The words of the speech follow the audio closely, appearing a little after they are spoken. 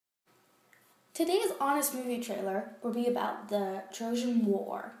Today's Honest Movie trailer will be about the Trojan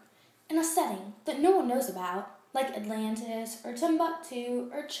War in a setting that no one knows about, like Atlantis or Timbuktu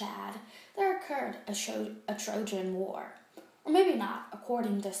or Chad. There occurred a Trojan War. Or maybe not,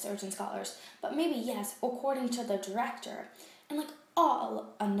 according to certain scholars, but maybe yes, according to the director. And like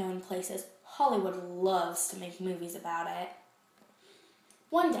all unknown places, Hollywood loves to make movies about it.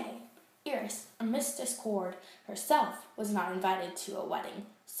 One day, Eris, or Miss Discord herself, was not invited to a wedding,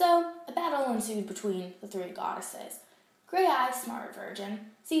 so a battle ensued between the three goddesses: Grey Eye, Smart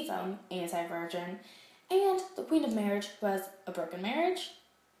Virgin; Seafoam, Anti-Virgin; and the Queen of Marriage, who has a broken marriage.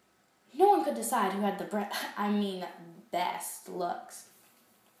 No one could decide who had the best looks.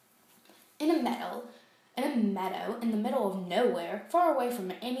 In a meadow in the middle of nowhere, far away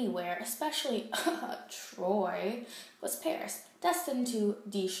from anywhere, especially Troy, was Paris, destined to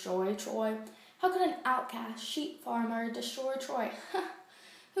destroy Troy. How could an outcast sheep farmer destroy Troy?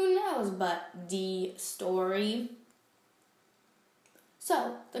 Who knows but the story.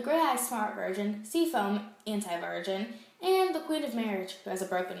 So, the Grey-Eyed Smart Virgin, Seafoam, Anti-Virgin, and the Queen of Marriage, who has a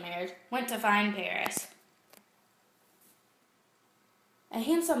broken marriage, went to find Paris. A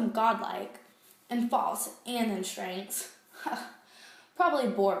handsome godlike, and false, and in strengths, probably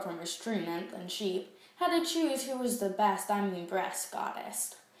bored from his treatment than sheep, had to choose who was the breast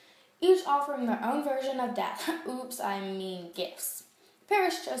goddess, each offering their own version of death. Gifts.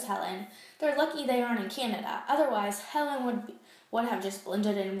 Paris chose Helen. They're lucky they aren't in Canada, otherwise Helen would have just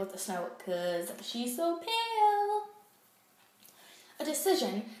blended in with the snow because she's so pale. A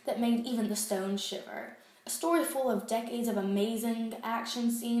decision that made even the stones shiver. A story full of decades of amazing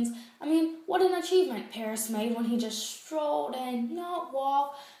action scenes. What an achievement Paris made when he just strolled in, not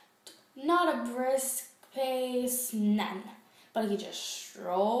walked, not a brisk pace, none. But he just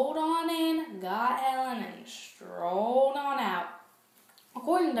strolled on in, got Helen, and strolled on out.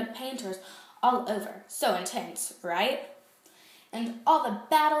 According to painters all over. So intense, right? And all the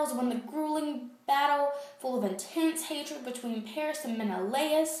battles, when the grueling battle full of intense hatred between Paris and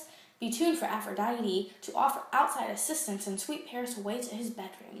Menelaus. Be tuned for Aphrodite to offer outside assistance and sweep Paris away to his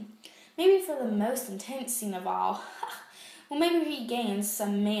bedroom. Maybe for the most intense scene of all. Well, maybe he gains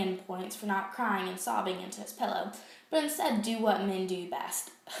some man points for not crying and sobbing into his pillow, but instead do what men do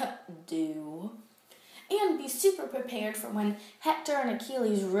best. Do. And be super prepared for when Hector and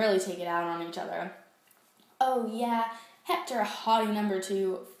Achilles really take it out on each other. Oh yeah, Hector, haughty number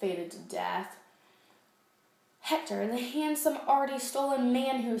 2, fated to death. Hector, the handsome, already stolen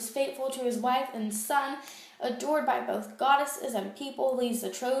man who is faithful to his wife and son, adored by both goddesses and people, leads the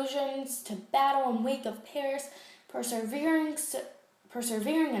Trojans to battle in wake of Paris, persevering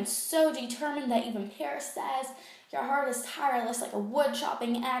and so determined that even Paris says, "Your heart is tireless like a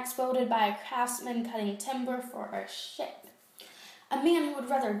wood-chopping axe wielded by a craftsman cutting timber for a ship." A man who would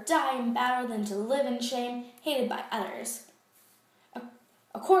rather die in battle than to live in shame, hated by others.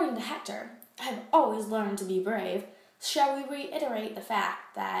 According to Hector, I have always learned to be brave. Shall we reiterate the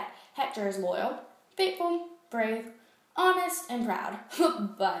fact that Hector is loyal, faithful, brave, honest, and proud?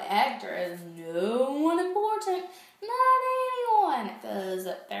 But Hector is no one important, not anyone, because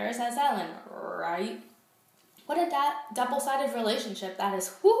Paris has Helen, right? What a double-sided relationship that is.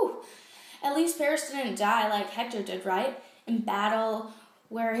 Whew! At least Paris didn't die like Hector did, right? In battle,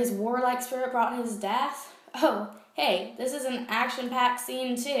 where his warlike spirit brought his death. Oh, hey, this is an action-packed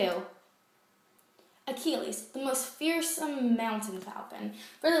scene too. Achilles, the most fearsome mountain falcon,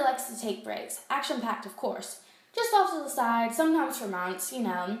 really likes to take breaks. Action-packed, of course. Just off to the side, sometimes for months,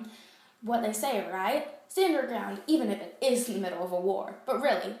 what they say, right? Stand your ground, even if it is in the middle of a war. But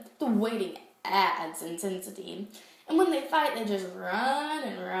really, the waiting adds intensity. And when they fight, they just run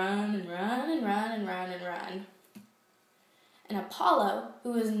and run and run and run and run and run. And Apollo,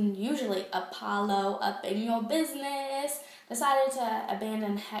 who is usually Apollo up in your business, decided to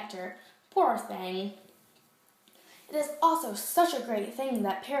abandon Hector. Poor thing. It is also such a great thing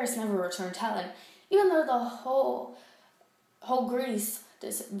that Paris never returned Helen, even though the whole Greece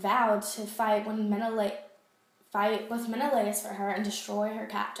just vowed to fight with Menelaus for her and destroy her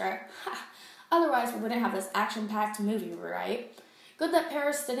captor. Otherwise, we wouldn't have this action-packed movie, right? Good that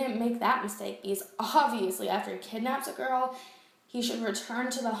Paris didn't make that mistake, because obviously after he kidnaps a girl, he should return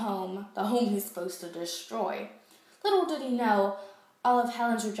to the home he's supposed to destroy. Little did he know all of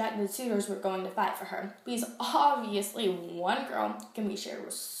Helen's rejected suitors were going to fight for her, because obviously one girl can be shared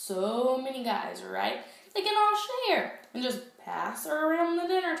with so many guys, right? They can all share and just pass her around the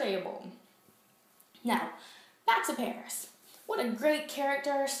dinner table. Now, back to Paris. What a great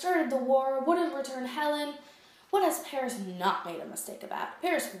character, started the war, wouldn't return Helen. What has Paris not made a mistake about?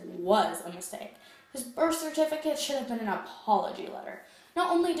 Paris was a mistake. His birth certificate should have been an apology letter.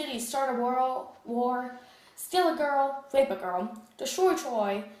 Not only did he start a world war, steal a girl, rape a girl, destroy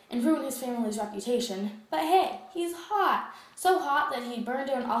Troy, and ruin his family's reputation, but hey, he's hot. So hot that he burned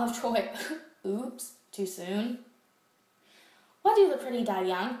down all of Troy. Oops, too soon. Why do the pretty die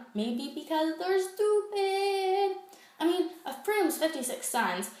young? Maybe because they're stupid. I mean, of Priam's 56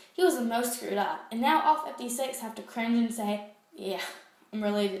 sons, he was the most screwed up, and now all 56 have to cringe and say, yeah, I'm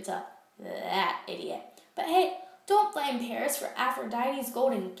related to that idiot. But hey, don't blame Paris for Aphrodite's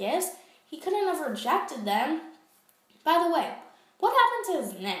golden gifts. He couldn't have rejected them. By the way, what happened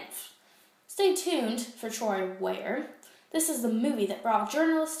to his nymph? Stay tuned for Troy Ware. This is the movie that brought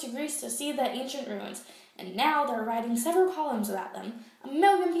journalists to Greece to see the ancient ruins, and now they're writing several columns about them. 1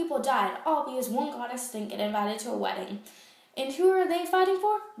 million people died, all because one goddess didn't get invited to a wedding. And who are they fighting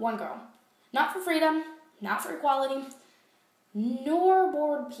for? One girl. Not for freedom, not for equality, nor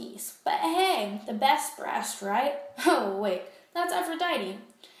world peace. But hey, the best breast, right? Oh, wait, that's Aphrodite.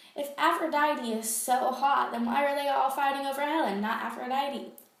 If Aphrodite is so hot, then why are they all fighting over Helen, not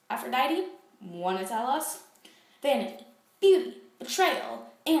Aphrodite? Aphrodite, want to tell us? Vanity, beauty, betrayal,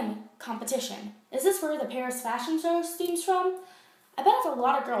 and competition. Is this where the Paris fashion show stems from? I bet if a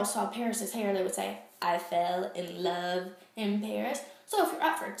lot of girls saw Paris's hair, they would say, I fell in love in Paris. So if you're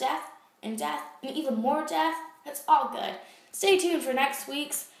up for death, and even more death, it's all good. Stay tuned for next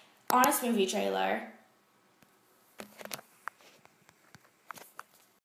week's Honest Movie Trailer.